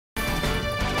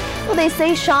Well, they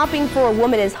say shopping for a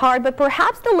woman is hard, but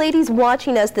perhaps the ladies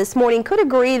watching us this morning could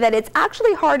agree that it's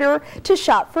actually harder to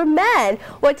shop for men.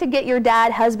 What to get your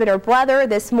dad, husband, or brother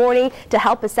this morning to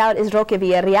help us out is Roque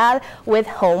Villarreal with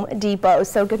Home Depot.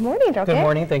 So good morning, Roque. Good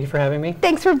morning. Thank you for having me.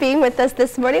 Thanks for being with us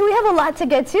this morning. We have a lot to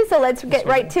get to, so let's get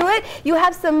right to it. You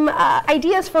have some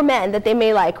ideas for men that they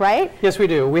may like, right? Yes, we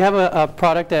do. We have a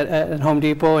product at Home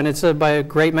Depot, and it's by a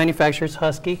great manufacturer,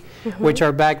 Husky, which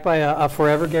are backed by a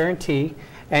forever guarantee.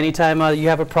 Anytime you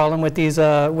have a problem with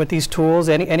these tools,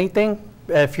 anything,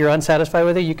 if you're unsatisfied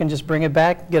with it, you can just bring it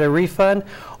back, get a refund,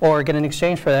 or get an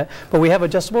exchange for that. But we have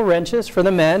adjustable wrenches for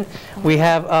the men. We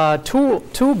have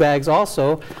tool bags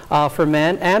also for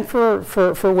men and for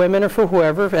women or for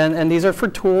whoever. And these are for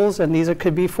tools, and these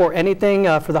could be for anything,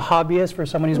 for the hobbyist, for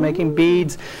somebody who's making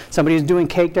beads, somebody who's doing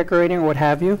cake decorating or what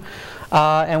have you.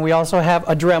 And we also have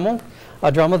a Dremel.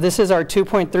 This is our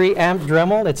 2.3 amp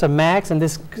Dremel. It's a max, and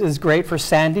this is great for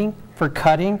sanding, for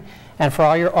cutting, and for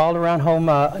all your all-around home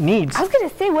needs. I was going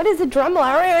to say, what is a Dremel?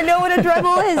 I don't even know what a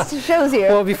Dremel is. It shows you.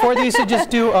 Well, before they used to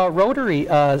just do rotary,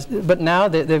 but now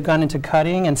they've gone into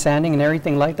cutting and sanding and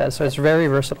everything like that. So it's very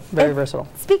versatile, very versatile.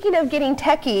 Speaking of getting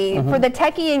techie, for the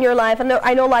techie in your life,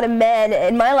 I know a lot of men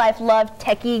in my life love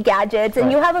techie gadgets,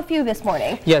 and you have a few this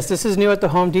morning. Yes, this is new at the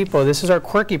Home Depot. This is our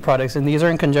quirky products, and these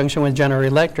are in conjunction with General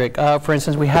Electric. For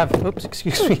instance, we have, oops,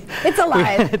 excuse me. It's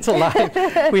alive. It's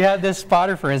alive. We have this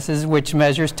spotter, for instance, which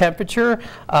measures temperature,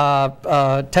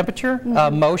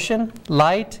 motion,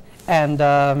 light, and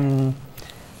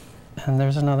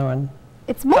there's another one.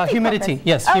 It's humidity.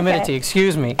 Yes, okay. Humidity.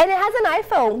 Excuse me. And it has an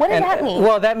iPhone. What does that mean?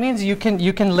 Well, that means you can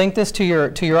link this to your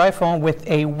iPhone with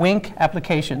a Wink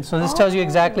application. So this tells you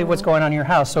exactly what's going on in your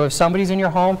house. So if somebody's in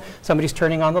your home, somebody's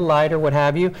turning on the light or what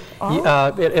have you,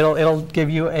 it'll give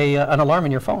you an alarm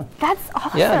in your phone. That's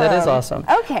awesome. Yeah, that is awesome.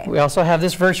 Okay. We also have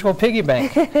this virtual piggy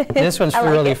bank. This one's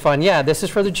really fun. Yeah, this is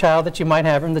for the child that you might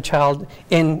have, and the child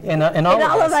in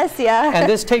all of us. Yeah. And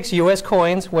this takes U.S.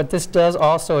 coins. What this does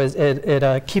also is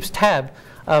it keeps tab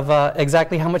of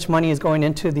exactly how much money is going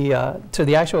into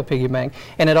the actual piggy bank,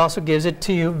 and it also gives it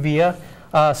to you via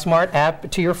smart app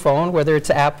to your phone, whether it's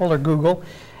Apple or Google,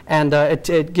 and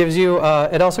it gives you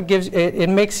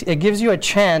it gives you a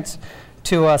chance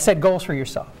to set goals for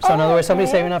yourself. So in other words, somebody's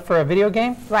saving up for a video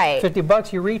game, right?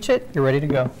 $50, you reach it, you're ready to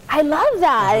go. I love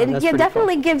that. It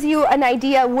definitely gives you an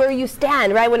idea where you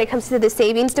stand, right, when it comes to the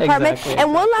savings department. Exactly,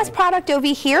 and one last product over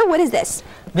here. What is this?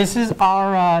 This is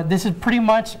our. This is pretty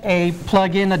much a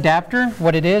plug-in adapter.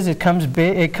 What it is, it comes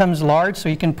big, it comes large, so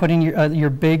you can put in your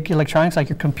big electronics like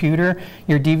your computer,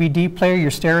 your DVD player,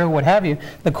 your stereo, what have you.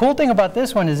 The cool thing about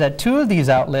this one is that 2 of these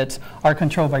outlets are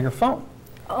controlled by your phone.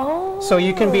 Oh. So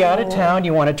you can be out of town,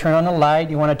 you want to turn on the light,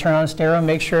 you want to turn on stereo,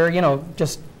 make sure,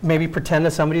 just maybe pretend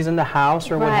that somebody's in the house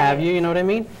or what have you, you know what I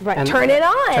mean? Right. And turn it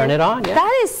on. Turn it on, yeah.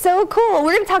 That is so cool.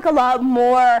 We're going to talk a lot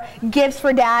more gifts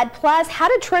for Dad, plus how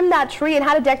to trim that tree and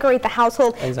how to decorate the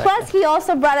household. Exactly. Plus, he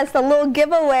also brought us a little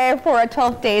giveaway for our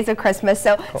 12 days of Christmas.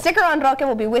 So stick around, Roque.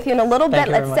 We'll be with you in a little bit.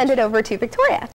 Let's send it over to Victoria.